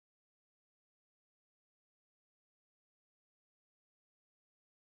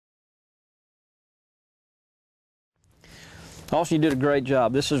Austin, you did a great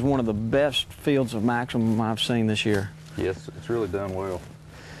job. This is one of the best fields of maximum I've seen this year. Yes, it's really done well.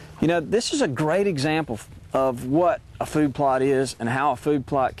 You know, this is a great example of what a food plot is and how a food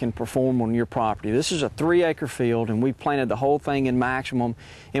plot can perform on your property. This is a 3-acre field, and we planted the whole thing in maximum,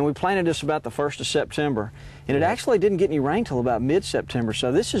 and we planted this about the 1st of September. And it actually didn't get any rain till about mid-September.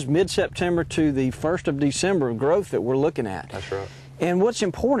 So this is mid-September to the 1st of December growth that we're looking at. That's right. And what's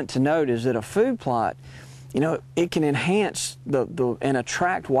important to note is that a food plot, you know, it can enhance and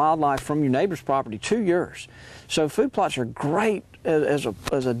attract wildlife from your neighbor's property to yours. So food plots are great as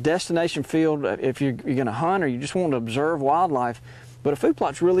a destination field if you're going to hunt or you just want to observe wildlife. But a food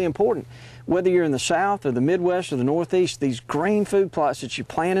plot's really important. Whether you're in the South or the Midwest or the Northeast, these green food plots that you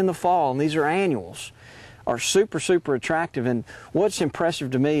plant in the fall, and these are annuals, are super, super attractive. And what's impressive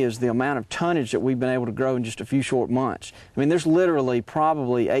to me is the amount of tonnage that we've been able to grow in just a few short months. I mean, there's literally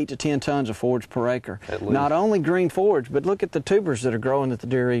probably 8 to 10 tons of forage per acre. Not only green forage, but look at the tubers that are growing that the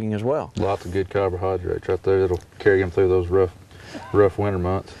deer are eating as well. Lots of good carbohydrates right there. It'll carry them through those rough winter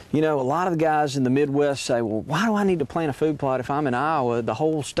months. You know, a lot of the guys in the Midwest say, well, why do I need to plant a food plot if I'm in Iowa? The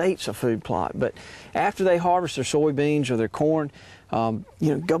whole state's a food plot. But after they harvest their soybeans or their corn, you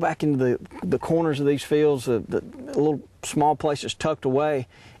know, go back into the corners of these fields, the little small places tucked away,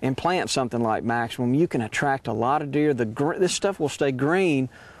 and plant something like maximum. You can attract a lot of deer. This stuff will stay green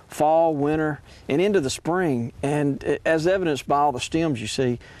fall, winter, and into the spring. And as evidenced by all the stems you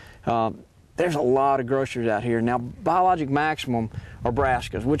see, there's a lot of groceries out here. Now, BioLogic Maximum are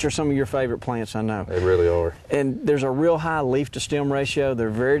brassicas, which are some of your favorite plants, I know. They really are. And there's a real high leaf-to-stem ratio.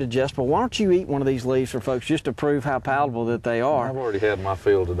 They're very digestible. Why don't you eat one of these leaves for folks just to prove how palatable that they are? I've already had my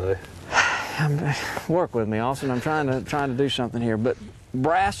fill today. Work with me, Austin. I'm trying to do something here. But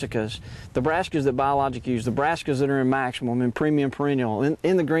brassicas, the brassicas that BioLogic use, the brassicas that are in Maximum, in Premium Perennial,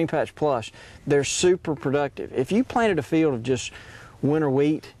 in the Green Patch Plus, they're super productive. If you planted a field of just winter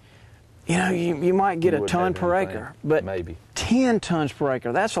wheat, you know, you might get a ton per acre, but maybe 10 tons per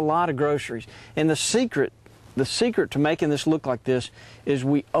acre, that's a lot of groceries. And the secret to making this look like this is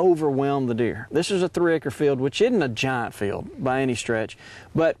we overwhelm the deer. This is a 3-acre field, which isn't a giant field by any stretch,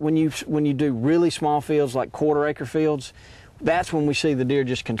 but when you do really small fields like 1/4-acre fields, that's when we see the deer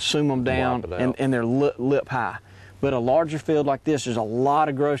just consume them down and they're lip high. But a larger field like this, there's a lot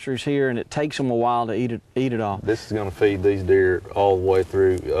of groceries here, and it takes them a while to eat it all. This is going to feed these deer all the way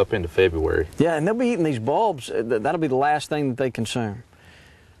through up into February. Yeah, and they'll be eating these bulbs. That'll be the last thing that they consume.